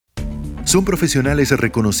Son profesionales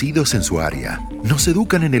reconocidos en su área. Nos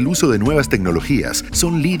educan en el uso de nuevas tecnologías,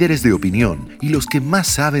 son líderes de opinión y los que más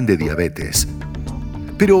saben de diabetes.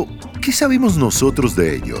 Pero, ¿qué sabemos nosotros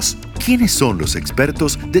de ellos? ¿Quiénes son los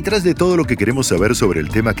expertos detrás de todo lo que queremos saber sobre el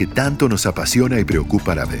tema que tanto nos apasiona y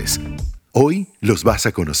preocupa a la vez? Hoy los vas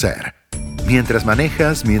a conocer. Mientras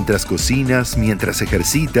manejas, mientras cocinas, mientras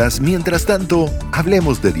ejercitas, mientras tanto,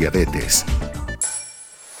 hablemos de diabetes.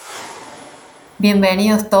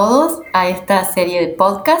 Bienvenidos todos a esta serie de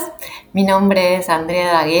podcast. Mi nombre es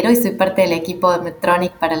Andrea Daguero y soy parte del equipo de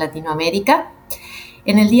Medtronic para Latinoamérica.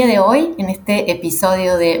 En el día de hoy, en este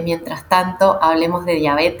episodio de Mientras tanto, hablemos de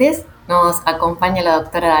diabetes, nos acompaña la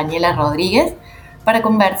doctora Daniela Rodríguez para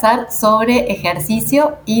conversar sobre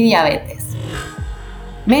ejercicio y diabetes.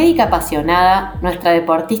 Médica apasionada, nuestra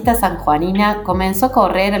deportista sanjuanina comenzó a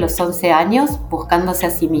correr a los 11 años buscándose a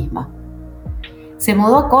sí misma. Se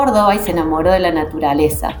mudó a Córdoba y se enamoró de la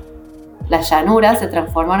naturaleza. Las llanuras se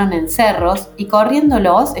transformaron en cerros y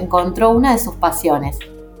corriéndolos encontró una de sus pasiones,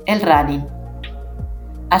 el running.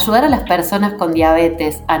 Ayudar a las personas con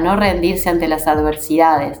diabetes a no rendirse ante las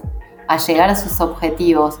adversidades, a llegar a sus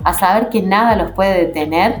objetivos, a saber que nada los puede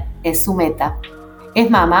detener, es su meta.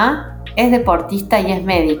 Es mamá, es deportista y es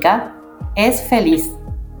médica, es feliz.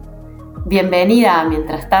 Bienvenida a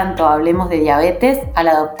Mientras tanto, hablemos de diabetes, a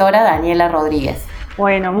la doctora Daniela Rodríguez.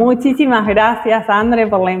 Bueno, muchísimas gracias, Andre,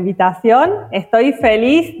 por la invitación. Estoy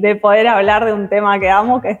feliz de poder hablar de un tema que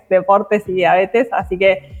amo, que es deportes y diabetes, así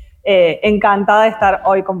que encantada de estar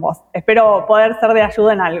hoy con vos. Espero poder ser de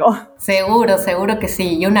ayuda en algo. Seguro que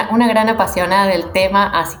sí. Y una gran apasionada del tema,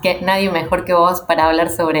 así que nadie mejor que vos para hablar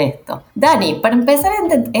sobre esto. Dani, para empezar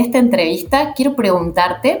esta entrevista, quiero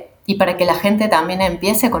preguntarte, y para que la gente también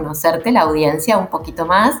empiece a conocerte, la audiencia, un poquito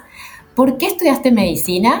más, ¿por qué estudiaste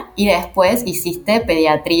medicina y después hiciste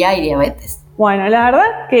pediatría y diabetes? Bueno, la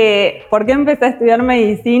verdad que ¿por qué empecé a estudiar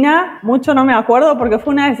medicina? Mucho no me acuerdo porque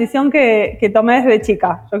fue una decisión que tomé desde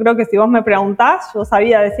chica. Yo creo que si vos me preguntás, yo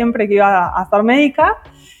sabía de siempre que iba a ser médica.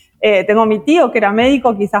 Tengo a mi tío que era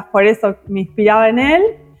médico, quizás por eso me inspiraba en él.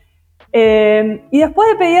 Y después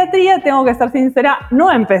de pediatría, tengo que ser sincera,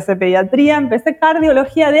 no empecé pediatría, empecé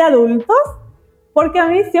cardiología de adultos porque a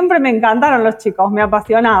mí siempre me encantaron los chicos, me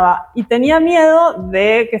apasionaba y tenía miedo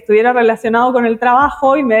de que estuviera relacionado con el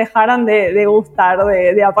trabajo y me dejaran de gustar,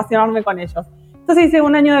 de apasionarme con ellos. Entonces hice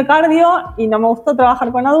un año de cardio y no me gustó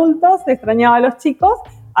trabajar con adultos, extrañaba a los chicos,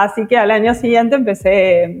 así que al año siguiente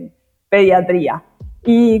empecé pediatría.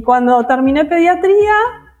 Y cuando terminé pediatría,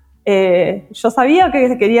 yo sabía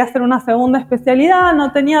que quería hacer una segunda especialidad,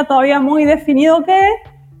 no tenía todavía muy definido qué,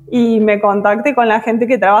 y me contacté con la gente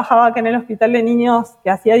que trabajaba acá en el hospital de niños que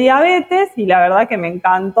hacía diabetes y la verdad que me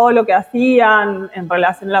encantó lo que hacían en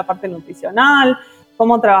relación a la parte nutricional,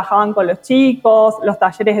 cómo trabajaban con los chicos, los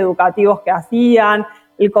talleres educativos que hacían,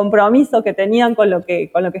 el compromiso que tenían con lo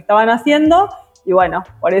que estaban haciendo y bueno,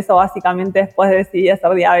 por eso básicamente después decidí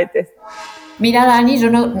hacer diabetes. Mira, Dani,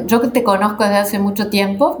 yo que te conozco desde hace mucho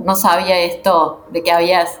tiempo, no sabía esto de que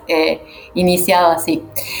habías iniciado así.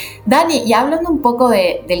 Dani, y hablando un poco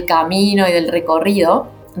del camino y del recorrido,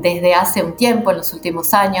 desde hace un tiempo, en los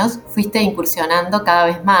últimos años, fuiste incursionando cada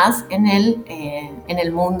vez más en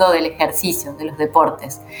el mundo del ejercicio, de los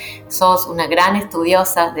deportes. Sos una gran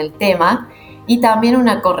estudiosa del tema y también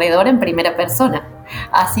una corredora en primera persona.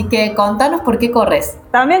 Así que contanos por qué corres.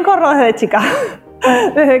 También corro desde chica.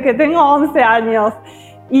 Desde que tengo 11 años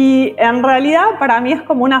y en realidad para mí es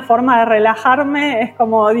como una forma de relajarme, es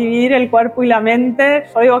como dividir el cuerpo y la mente.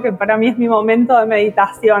 Yo digo que para mí es mi momento de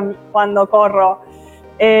meditación cuando corro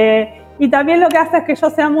y también lo que hace es que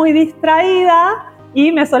yo sea muy distraída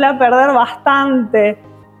y me suele perder bastante.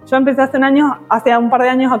 Yo empecé hace un par de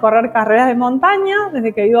años a correr carreras de montaña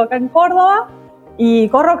desde que vivo acá en Córdoba y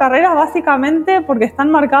corro carreras básicamente porque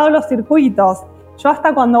están marcados los circuitos. Yo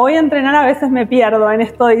hasta cuando voy a entrenar a veces me pierdo en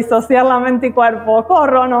esto de disociar la mente y cuerpo,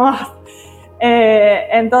 corro nomás.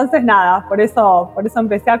 Entonces nada, por eso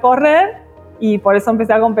empecé a correr y por eso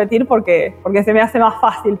empecé a competir porque se me hace más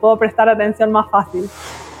fácil, puedo prestar atención más fácil.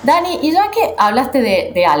 Dani, y ya que hablaste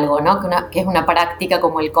de algo, ¿no? que es una práctica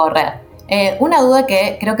como el correr, una duda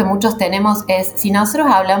que creo que muchos tenemos es si nosotros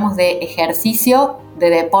hablamos de ejercicio, de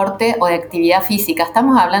deporte o de actividad física,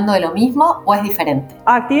 ¿estamos hablando de lo mismo o es diferente?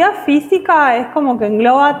 Actividad física es como que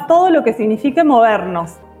engloba todo lo que signifique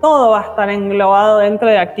movernos. Todo va a estar englobado dentro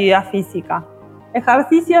de actividad física.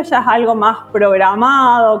 Ejercicio ya es algo más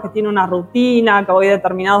programado, que tiene una rutina, que voy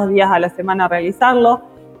determinados días a la semana a realizarlo.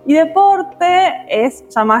 Y deporte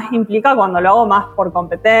ya más implica cuando lo hago más por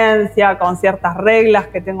competencia, con ciertas reglas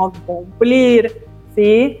que tengo que cumplir,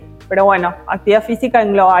 ¿sí? Pero bueno, actividad física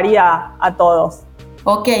englobaría a todos.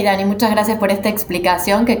 Ok, Dani, muchas gracias por esta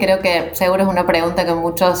explicación que creo que seguro es una pregunta que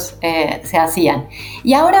muchos se hacían.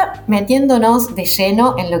 Y ahora metiéndonos de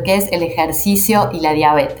lleno en lo que es el ejercicio y la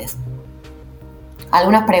diabetes.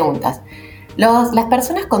 Algunas preguntas. ¿Las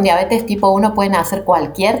personas con diabetes tipo 1 pueden hacer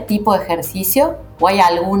cualquier tipo de ejercicio o hay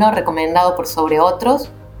alguno recomendado por sobre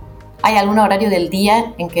otros? ¿Hay algún horario del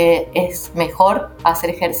día en que es mejor hacer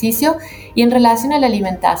ejercicio? Y en relación a la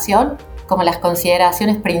alimentación, como las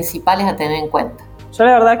consideraciones principales a tener en cuenta. Yo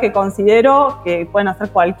la verdad que considero que pueden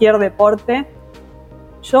hacer cualquier deporte.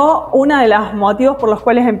 Uno de los motivos por los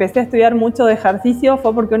cuales empecé a estudiar mucho de ejercicio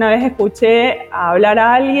fue porque una vez escuché hablar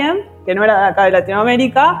a alguien, que no era de acá de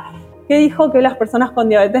Latinoamérica, que dijo que las personas con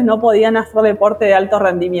diabetes no podían hacer deporte de alto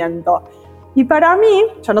rendimiento. Y para mí,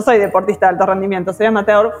 yo no soy deportista de alto rendimiento, soy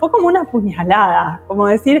amateur, fue como una puñalada, como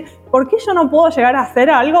decir, ¿por qué yo no puedo llegar a hacer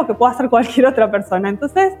algo que pueda hacer cualquier otra persona?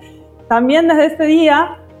 Entonces, también desde ese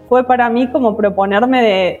día fue para mí como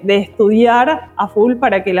proponerme de estudiar a full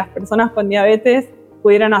para que las personas con diabetes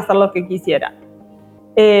pudieran hacer lo que quisieran.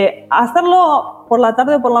 Hacerlo por la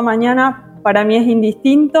tarde o por la mañana para mí es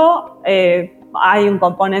indistinto. Hay un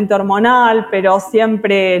componente hormonal, pero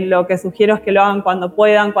siempre lo que sugiero es que lo hagan cuando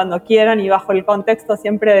puedan, cuando quieran y bajo el contexto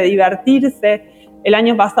siempre de divertirse. El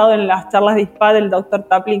año pasado en las charlas de ISPAD el doctor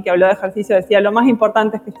Taplin, que habló de ejercicio, decía lo más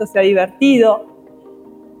importante es que esto sea divertido.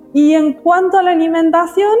 Y en cuanto a la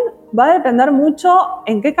alimentación, va a depender mucho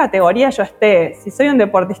en qué categoría yo esté. Si soy un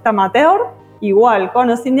deportista amateur, igual, con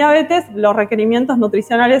o sin diabetes, los requerimientos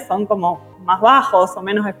nutricionales son como más bajos o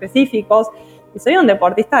menos específicos. Si soy un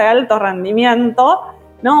deportista de alto rendimiento,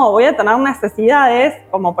 no, voy a tener necesidades,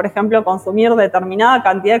 como por ejemplo consumir determinada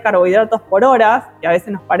cantidad de carbohidratos por hora, que a veces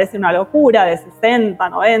nos parece una locura, de 60,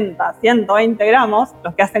 90, 120 gramos.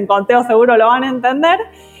 Los que hacen conteo seguro lo van a entender.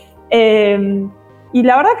 Y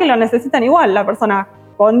la verdad que lo necesitan igual, la persona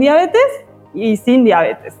con diabetes y sin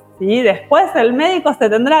diabetes, ¿sí? Después el médico se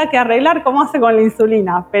tendrá que arreglar cómo hace con la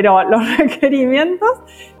insulina, pero los requerimientos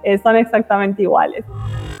son exactamente iguales.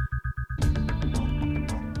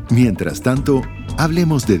 Mientras tanto,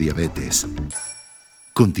 hablemos de diabetes.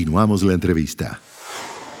 Continuamos la entrevista.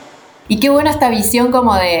 Y qué buena esta visión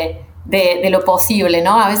como de lo posible,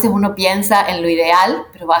 ¿no? A veces uno piensa en lo ideal,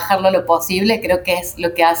 pero bajarlo a lo posible creo que es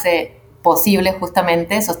lo que hace posible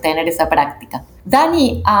justamente sostener esa práctica.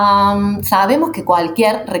 Dani, sabemos que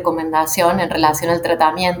cualquier recomendación en relación al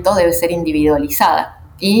tratamiento debe ser individualizada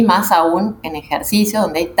y más aún en ejercicio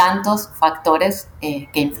donde hay tantos factores que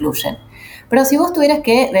influyen. Pero si vos tuvieras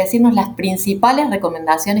que decirnos las principales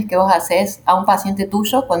recomendaciones que vos haces a un paciente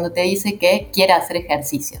tuyo cuando te dice que quiere hacer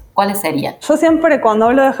ejercicio, ¿cuáles serían? Yo siempre cuando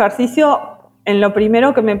hablo de ejercicio, en lo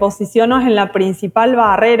primero que me posiciono es en la principal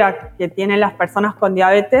barrera que tienen las personas con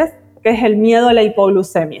diabetes, que es el miedo a la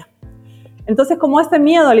hipoglucemia. Entonces, como ese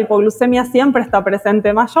miedo a la hipoglucemia siempre está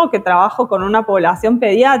presente, más yo que trabajo con una población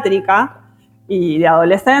pediátrica y de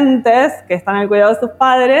adolescentes que están al cuidado de sus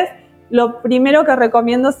padres, lo primero que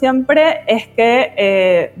recomiendo siempre es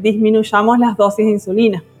que disminuyamos las dosis de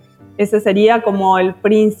insulina. Ese sería como el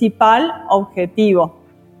principal objetivo.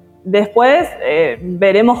 Después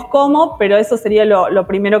veremos cómo, pero eso sería lo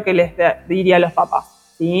primero que les diría a los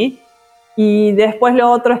papás, ¿sí? Y después lo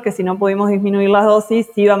otro es que si no pudimos disminuir las dosis,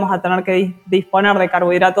 sí vamos a tener que disponer de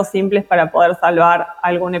carbohidratos simples para poder salvar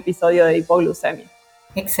algún episodio de hipoglucemia.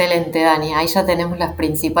 Excelente, Dani. Ahí ya tenemos las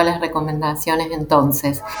principales recomendaciones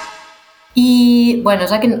entonces. Y bueno,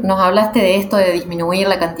 ya que nos hablaste de esto de disminuir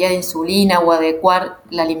la cantidad de insulina o adecuar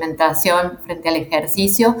la alimentación frente al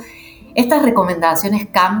ejercicio, ¿estas recomendaciones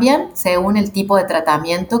cambian según el tipo de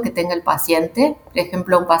tratamiento que tenga el paciente? Por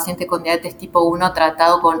ejemplo, un paciente con diabetes tipo 1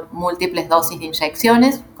 tratado con múltiples dosis de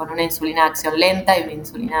inyecciones, con una insulina de acción lenta y una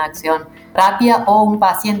insulina de acción rápida, o un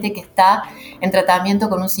paciente que está en tratamiento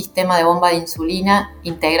con un sistema de bomba de insulina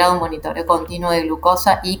integrado, un monitoreo continuo de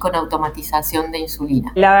glucosa y con automatización de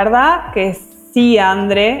insulina. La verdad que sí,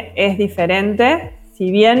 André, es diferente.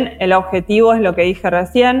 Si bien el objetivo es lo que dije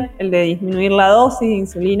recién, el de disminuir la dosis de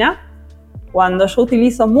insulina, cuando yo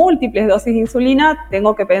utilizo múltiples dosis de insulina,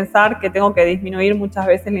 tengo que pensar que tengo que disminuir muchas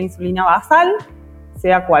veces la insulina basal,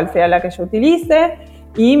 sea cual sea la que yo utilice,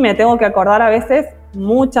 y me tengo que acordar a veces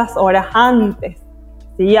muchas horas antes,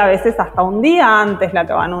 ¿sí? A veces hasta un día antes la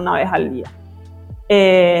que van una vez al día.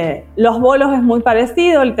 Los bolos es muy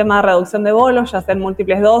parecido, el tema de reducción de bolos, ya sea en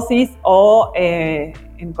múltiples dosis o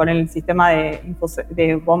con el sistema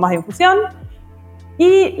de bombas de infusión.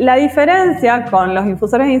 Y la diferencia con los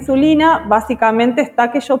infusores de insulina básicamente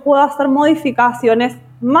está que yo puedo hacer modificaciones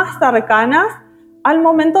más cercanas al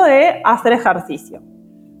momento de hacer ejercicio.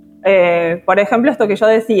 Por ejemplo, esto que yo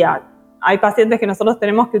decía, Hay pacientes que nosotros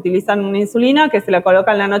tenemos que utilizan una insulina que se la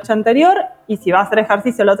colocan la noche anterior y si va a hacer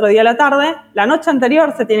ejercicio el otro día a la tarde, la noche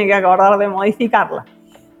anterior se tiene que acordar de modificarla.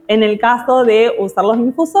 En el caso de usar los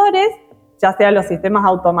infusores, ya sea los sistemas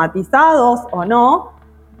automatizados o no,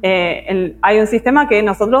 hay un sistema que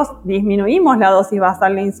nosotros disminuimos la dosis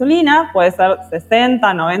basal de insulina, puede ser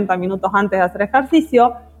 60, 90 minutos antes de hacer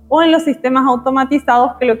ejercicio, o en los sistemas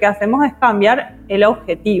automatizados que lo que hacemos es cambiar el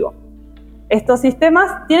objetivo. Estos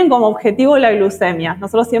sistemas tienen como objetivo la glucemia.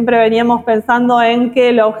 Nosotros siempre veníamos pensando en que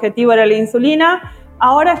el objetivo era la insulina.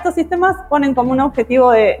 Ahora estos sistemas ponen como un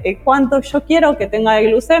objetivo de cuánto yo quiero que tenga de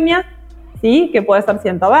glucemia, ¿sí? Que puede ser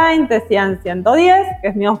 120, 100, 110, que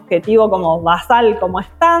es mi objetivo como basal, como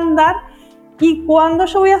estándar. Y cuando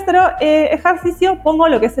yo voy a hacer ejercicio, pongo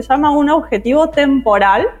lo que se llama un objetivo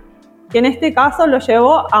temporal, que en este caso lo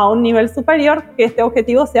llevo a un nivel superior, que este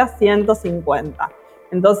objetivo sea 150.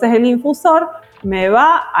 Entonces el infusor me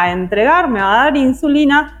va a entregar, me va a dar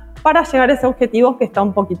insulina para llegar a ese objetivo que está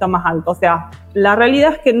un poquito más alto. O sea, la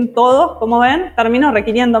realidad es que en todos, como ven, termino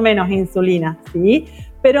requiriendo menos insulina, ¿sí?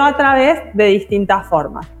 Pero a través de distintas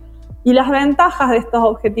formas. Y las ventajas de estos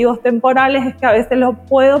objetivos temporales es que a veces los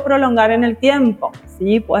puedo prolongar en el tiempo,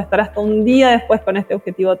 ¿sí? Puedo estar hasta un día después con este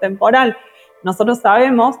objetivo temporal. Nosotros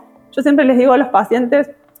sabemos, yo siempre les digo a los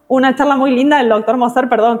pacientes, una charla muy linda del doctor Moser,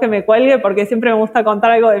 perdón que me cuelgue porque siempre me gusta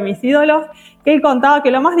contar algo de mis ídolos, que él contaba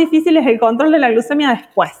que lo más difícil es el control de la glucemia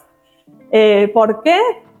después. ¿Por qué?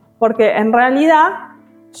 Porque en realidad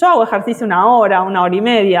yo hago ejercicio 1 hora, 1 hora y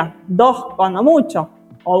media, 2 cuando mucho,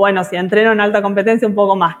 o bueno, si entreno en alta competencia un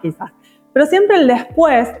poco más quizás. Pero siempre el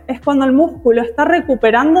después es cuando el músculo está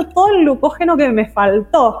recuperando todo el glucógeno que me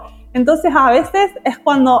faltó. Entonces a veces es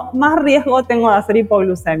cuando más riesgo tengo de hacer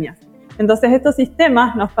hipoglucemia. Entonces estos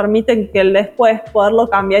sistemas nos permiten que el después poderlo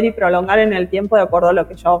cambiar y prolongar en el tiempo de acuerdo a lo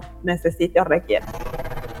que yo necesite o requiera.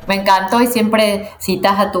 Me encantó y siempre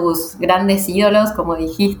citas a tus grandes ídolos, como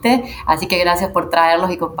dijiste, así que gracias por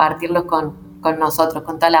traerlos y compartirlos con nosotros,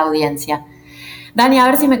 con toda la audiencia. Dani, a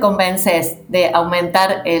ver si me convences de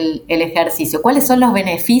aumentar el ejercicio. ¿Cuáles son los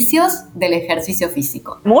beneficios del ejercicio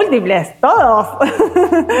físico? Múltiples, todos.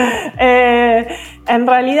 En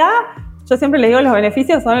realidad, yo siempre les digo, los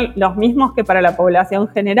beneficios son los mismos que para la población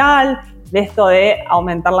general, de esto de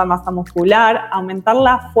aumentar la masa muscular, aumentar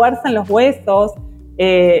la fuerza en los huesos,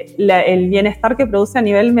 el bienestar que produce a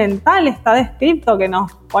nivel mental está descrito, que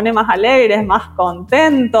nos pone más alegres, más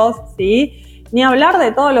contentos, ¿sí? Ni hablar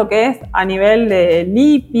de todo lo que es a nivel de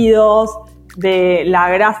lípidos, de la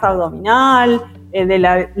grasa abdominal,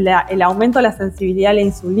 el aumento de la sensibilidad a la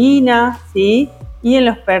insulina, ¿sí? Y en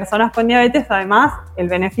las personas con diabetes, además, el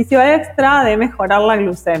beneficio extra de mejorar la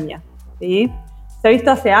glucemia, ¿sí? Se ha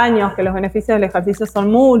visto hace años que los beneficios del ejercicio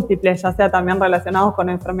son múltiples, ya sea también relacionados con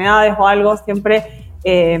enfermedades o algo, siempre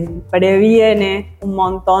previene un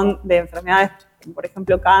montón de enfermedades, por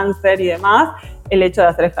ejemplo cáncer y demás, el hecho de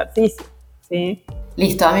hacer ejercicio, ¿sí?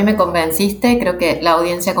 Listo, a mí me convenciste, creo que la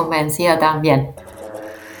audiencia convencida también.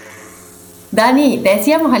 Dani,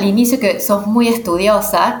 decíamos al inicio que sos muy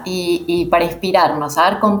estudiosa y para inspirarnos, a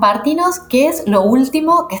ver, compartinos qué es lo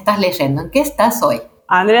último que estás leyendo, ¿en qué estás hoy?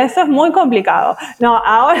 Andrea, eso es muy complicado. No,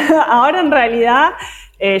 ahora en realidad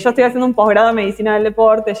yo estoy haciendo un posgrado en medicina del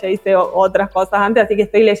deporte, ya hice otras cosas antes, así que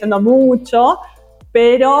estoy leyendo mucho,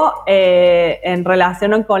 pero en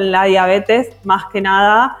relación con la diabetes, más que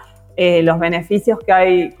nada, los beneficios que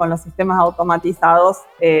hay con los sistemas automatizados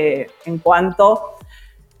en cuanto...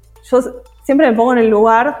 Yo siempre me pongo en el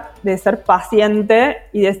lugar de ser paciente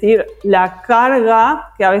y decir la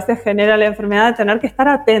carga que a veces genera la enfermedad de tener que estar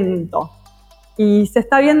atento. Y se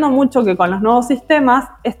está viendo mucho que con los nuevos sistemas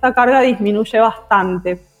esta carga disminuye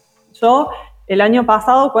bastante. Yo el año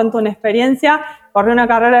pasado, cuento una experiencia, corrí una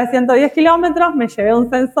carrera de 110 kilómetros, me llevé un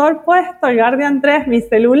sensor puesto, el Guardian 3, mi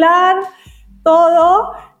celular,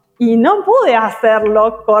 todo, y no pude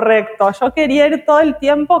hacerlo correcto. Yo quería ir todo el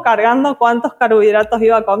tiempo cargando cuántos carbohidratos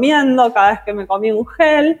iba comiendo, cada vez que me comí un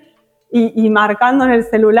gel, y marcando en el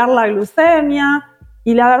celular la glucemia.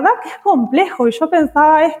 Y la verdad que es complejo, y yo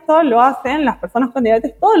pensaba esto lo hacen las personas con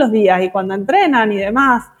diabetes todos los días y cuando entrenan y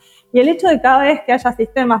demás. Y el hecho de cada vez que haya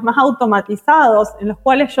sistemas más automatizados en los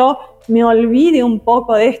cuales yo me olvide un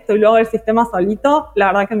poco de esto y luego el sistema solito, la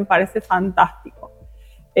verdad que me parece fantástico.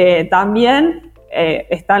 También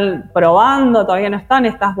están probando, todavía no están,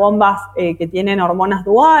 estas bombas que tienen hormonas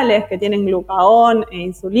duales, que tienen glucagón e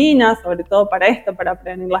insulina, sobre todo para esto, para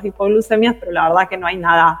prevenir las hipoglucemias, pero la verdad que no hay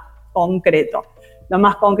nada concreto. Lo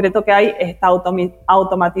más concreto que hay es esta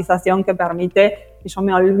automatización que permite que yo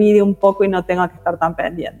me olvide un poco y no tenga que estar tan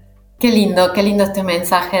pendiente. Qué lindo este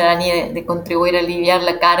mensaje, Dani, de contribuir a aliviar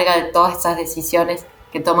la carga de todas esas decisiones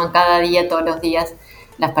que toman cada día, todos los días,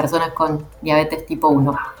 las personas con diabetes tipo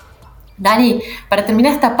 1. Dani, para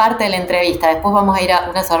terminar esta parte de la entrevista, después vamos a ir a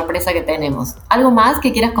una sorpresa que tenemos. ¿Algo más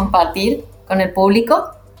que quieras compartir con el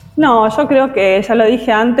público? No, yo creo que, ya lo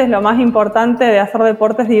dije antes, lo más importante de hacer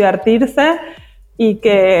deporte es divertirse y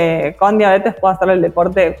que con diabetes pueda hacer el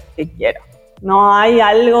deporte que quiera. No hay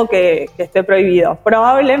algo que esté prohibido.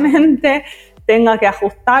 Probablemente tenga que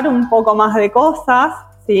ajustar un poco más de cosas,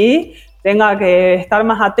 ¿sí? Tenga que estar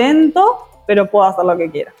más atento, pero puedo hacer lo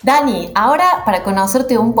que quiera. Dani, ahora para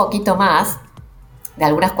conocerte un poquito más de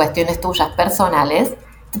algunas cuestiones tuyas personales,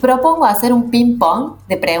 te propongo hacer un ping-pong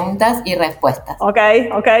de preguntas y respuestas. Ok,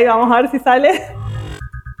 vamos a ver si sale.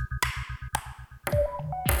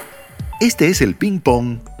 Este es el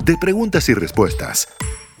ping-pong de preguntas y respuestas.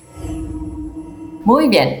 Muy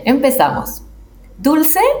bien, empezamos.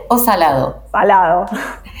 ¿Dulce o salado? Salado.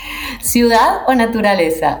 ¿Ciudad o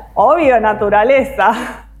naturaleza? Obvio,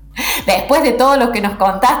 naturaleza. Después de todo lo que nos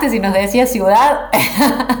contaste, si nos decías ciudad.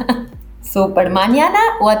 Súper. ¿Mañana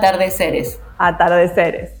o atardeceres?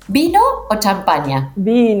 Atardeceres. ¿Vino o champaña?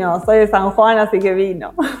 Vino, soy de San Juan, así que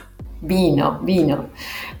vino. Vino.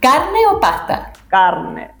 ¿Carne o pasta?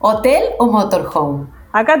 Carne. ¿Hotel o motorhome?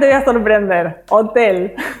 Acá te voy a sorprender.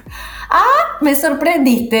 Hotel. Ah, me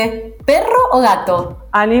sorprendiste. ¿Perro o gato?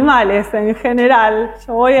 Animales en general.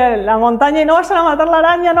 Yo voy a la montaña y no vayan a matar la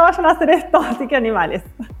araña, no vayan a hacer esto, así que animales.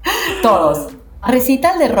 Todos.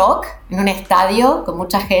 ¿Recital de rock en un estadio con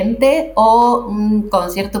mucha gente o un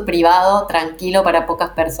concierto privado tranquilo para pocas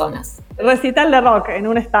personas? Recital de rock en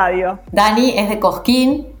un estadio. Dani es de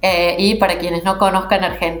Cosquín y para quienes no conozcan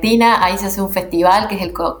Argentina, ahí se hace un festival que es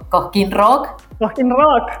el Cosquín Rock. Cosquín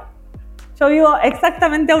Rock. Yo vivo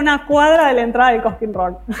exactamente a una cuadra de la entrada del Cosquín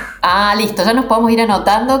Rock. Ah, listo, ya nos podemos ir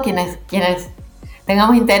anotando. Quienes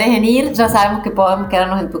tengamos interés en ir, ya sabemos que podemos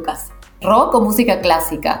quedarnos en tu casa. ¿Rock o música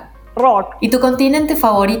clásica? Rock. ¿Y tu continente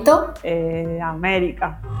favorito?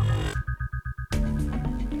 América.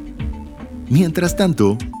 Mientras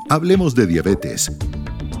tanto, hablemos de diabetes.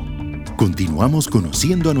 Continuamos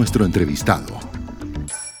conociendo a nuestro entrevistado.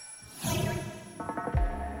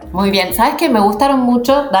 Muy bien, sabes que me gustaron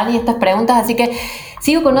mucho, Dani, estas preguntas, así que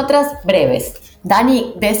sigo con otras breves.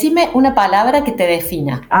 Dani, decime una palabra que te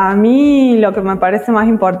defina. A mí lo que me parece más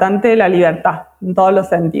importante es la libertad, en todos los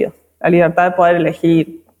sentidos. La libertad de poder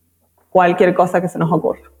elegir cualquier cosa que se nos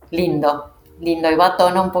ocurra. Lindo, y va a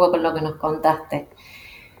tono un poco con lo que nos contaste.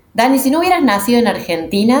 Dani, si no hubieras nacido en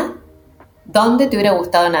Argentina, ¿dónde te hubiera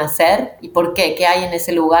gustado nacer y por qué? ¿Qué hay en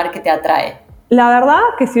ese lugar que te atrae? La verdad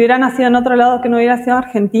que si hubiera nacido en otro lado que no hubiera sido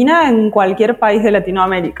Argentina, en cualquier país de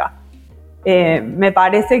Latinoamérica. Me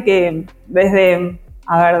parece que desde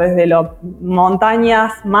las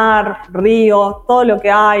montañas, mar, río, todo lo que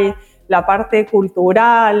hay, la parte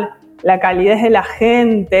cultural, la calidez de la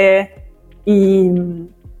gente y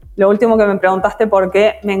lo último que me preguntaste por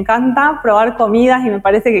qué, me encanta probar comidas y me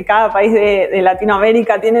parece que cada país de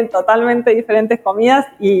Latinoamérica tiene totalmente diferentes comidas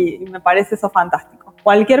y me parece eso fantástico.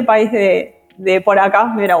 Cualquier país de por acá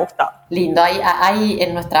me hubiera gustado. Lindo, hay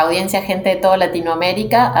en nuestra audiencia gente de toda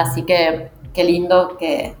Latinoamérica, así que qué lindo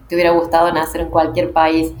que te hubiera gustado nacer en cualquier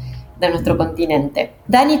país de nuestro continente.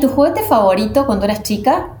 Dani, ¿tu juguete favorito cuando eras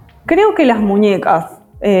chica? Creo que las muñecas.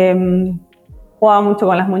 Jugaba mucho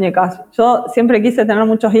con las muñecas. Yo siempre quise tener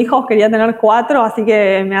muchos hijos, quería tener 4, así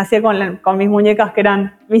que me hacía con mis muñecas que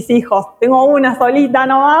eran mis hijos. Tengo una solita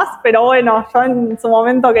nomás, pero bueno, yo en su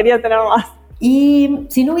momento quería tener más. Y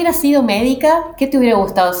si no hubieras sido médica, ¿qué te hubiera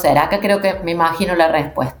gustado ser? Acá creo que me imagino la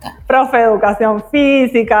respuesta. Profe de educación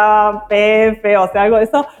física, PF, o sea, algo de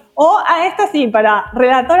eso. O a esta sí, para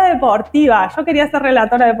relatora deportiva. Yo quería ser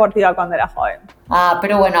relatora deportiva cuando era joven. Ah,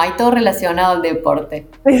 pero bueno, hay todo relacionado al deporte.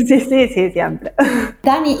 Sí, siempre.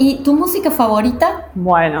 Dani, ¿y tu música favorita?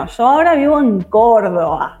 Bueno, yo ahora vivo en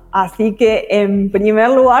Córdoba, así que en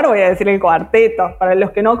primer lugar voy a decir el cuarteto. Para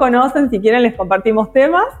los que no conocen, si quieren les compartimos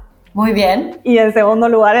temas. Muy bien. Y en segundo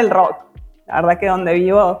lugar el rock. La verdad que donde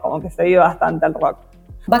vivo como que se vive bastante el rock.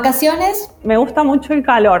 ¿Vacaciones? Me gusta mucho el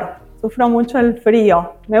calor, sufro mucho el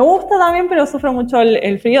frío. Me gusta también, pero sufro mucho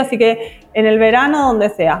el frío, así que en el verano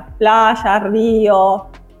donde sea, playa, río,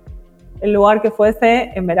 el lugar que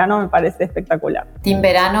fuese, en verano me parece espectacular. Team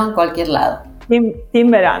verano en cualquier lado. Team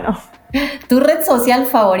verano. ¿Tu red social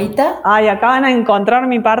favorita? Ay, acá van a encontrar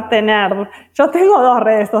mi parte nerd. Yo tengo 2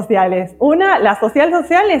 redes sociales. Una, la social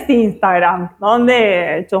es Instagram,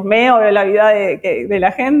 donde chusmeo, veo la vida de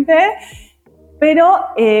la gente. Pero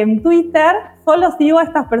en Twitter solo sigo a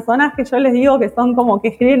estas personas que yo les digo que son como que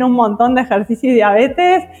escriben un montón de ejercicio y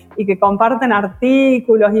diabetes y que comparten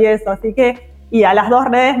artículos y eso. Así que, y a las 2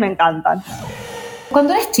 redes me encantan.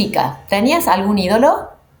 Cuando eres chica, ¿tenías algún ídolo?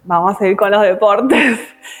 Vamos a seguir con los deportes.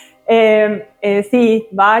 Sí,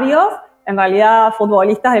 varios. En realidad,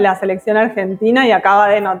 futbolistas de la selección argentina, y acaba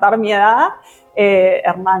de notar mi edad.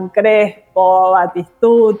 Hernán Crespo,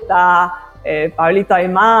 Batistuta, Pablito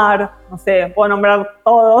Aymar, no sé, puedo nombrar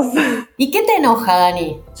todos. ¿Y qué te enoja,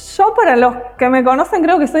 Dani? Yo, para los que me conocen,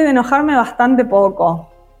 creo que soy de enojarme bastante poco.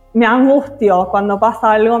 Me angustio, cuando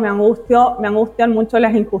pasa algo me angustian mucho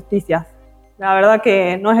las injusticias. La verdad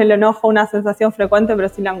que no es el enojo una sensación frecuente, pero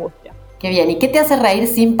sí la angustia. Qué bien, ¿y qué te hace reír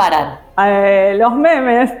sin parar? Los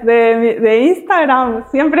memes de Instagram,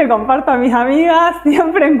 siempre comparto a mis amigas,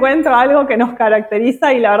 siempre encuentro algo que nos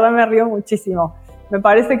caracteriza y la verdad me río muchísimo. Me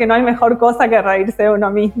parece que no hay mejor cosa que reírse de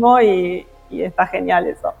uno mismo y está genial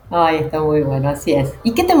eso. Ay, está muy bueno, así es.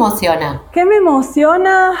 ¿Y qué te emociona? ¿Qué me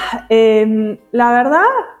emociona? La verdad,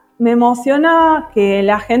 me emociona que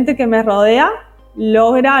la gente que me rodea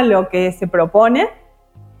logra lo que se propone.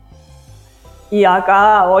 Y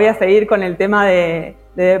acá voy a seguir con el tema de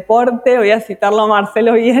deporte, voy a citarlo a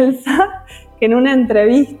Marcelo Bielsa, que en una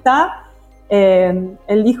entrevista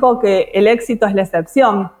él dijo que el éxito es la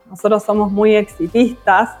excepción. Nosotros somos muy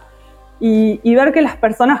exitistas y ver que las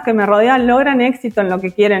personas que me rodean logran éxito en lo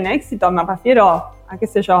que quieren éxito, me refiero a, qué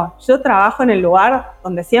sé yo trabajo en el lugar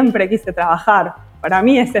donde siempre quise trabajar. Para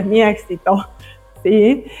mí ese es mi éxito,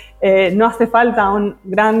 ¿sí? No hace falta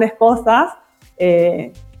grandes cosas,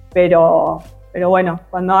 pero bueno,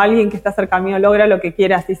 cuando alguien que está cerca mío logra lo que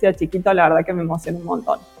quiere, así sea chiquito, la verdad que me emociona un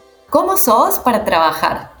montón. ¿Cómo sos para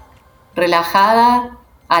trabajar? ¿Relajada,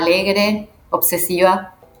 alegre,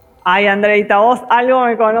 obsesiva? Ay, Andreita, vos algo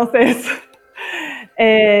me conoces.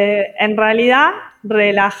 En realidad,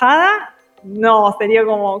 relajada, no, sería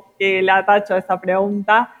como que la tacho esa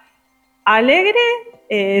pregunta. Alegre,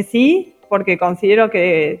 sí, porque considero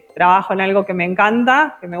que trabajo en algo que me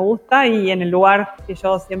encanta, que me gusta y en el lugar que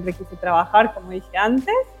yo siempre quise trabajar, como dije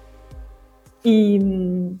antes. Y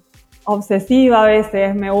obsesiva a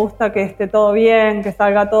veces, me gusta que esté todo bien, que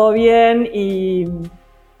salga todo bien y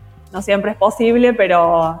no siempre es posible,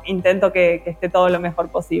 pero intento que esté todo lo mejor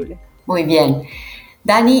posible. Muy bien.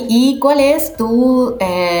 Dani, ¿y cuál es tu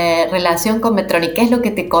relación con Medtronic? ¿Qué es lo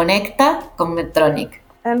que te conecta con Medtronic?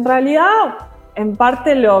 En realidad, en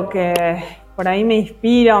parte lo que por ahí me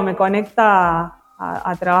inspira o me conecta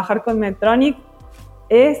a trabajar con Medtronic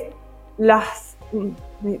es las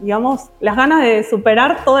ganas de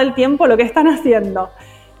superar todo el tiempo lo que están haciendo.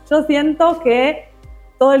 Yo siento que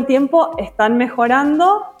todo el tiempo están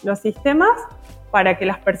mejorando los sistemas para que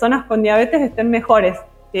las personas con diabetes estén mejores,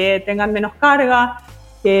 que tengan menos carga,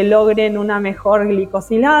 que logren una mejor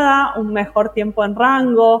glicosilada, un mejor tiempo en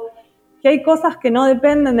rango, que hay cosas que no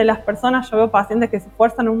dependen de las personas. Yo veo pacientes que se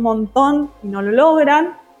esfuerzan un montón y no lo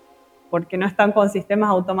logran porque no están con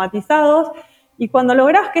sistemas automatizados. Y cuando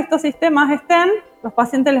logras que estos sistemas estén, los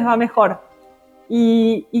pacientes les va mejor.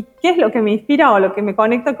 ¿Y qué es lo que me inspira o lo que me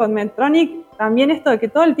conecta con Medtronic? También esto de que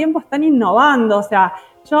todo el tiempo están innovando. O sea,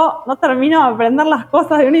 yo no termino de aprender las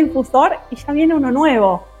cosas de un infusor y ya viene uno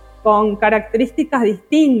nuevo, con características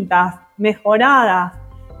distintas, mejoradas,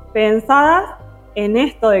 pensadas en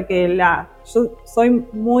esto de que yo soy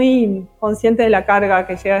muy consciente de la carga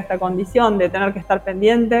que llega a esta condición, de tener que estar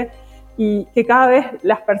pendiente y que cada vez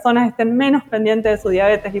las personas estén menos pendientes de su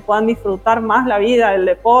diabetes y puedan disfrutar más la vida, el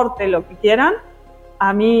deporte, lo que quieran.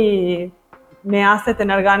 A mí me hace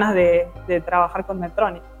tener ganas de trabajar con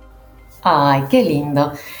Medtronic. Ay, qué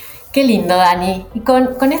lindo, Dani. Y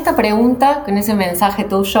con esta pregunta, con ese mensaje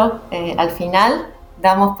tuyo, al final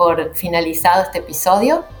damos por finalizado este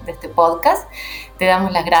episodio de este podcast. Te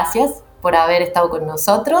damos las gracias por haber estado con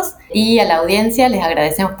nosotros y a la audiencia les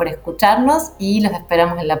agradecemos por escucharnos y los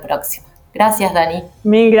esperamos en la próxima. Gracias, Dani.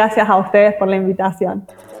 Mil gracias a ustedes por la invitación.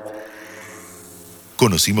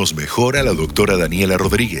 Conocimos mejor a la doctora Daniela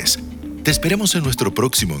Rodríguez. Te esperamos en nuestro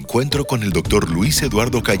próximo encuentro con el doctor Luis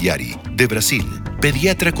Eduardo Callari, de Brasil,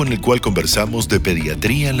 pediatra con el cual conversamos de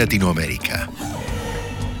pediatría en Latinoamérica.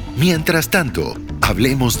 Mientras tanto,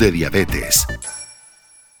 hablemos de diabetes.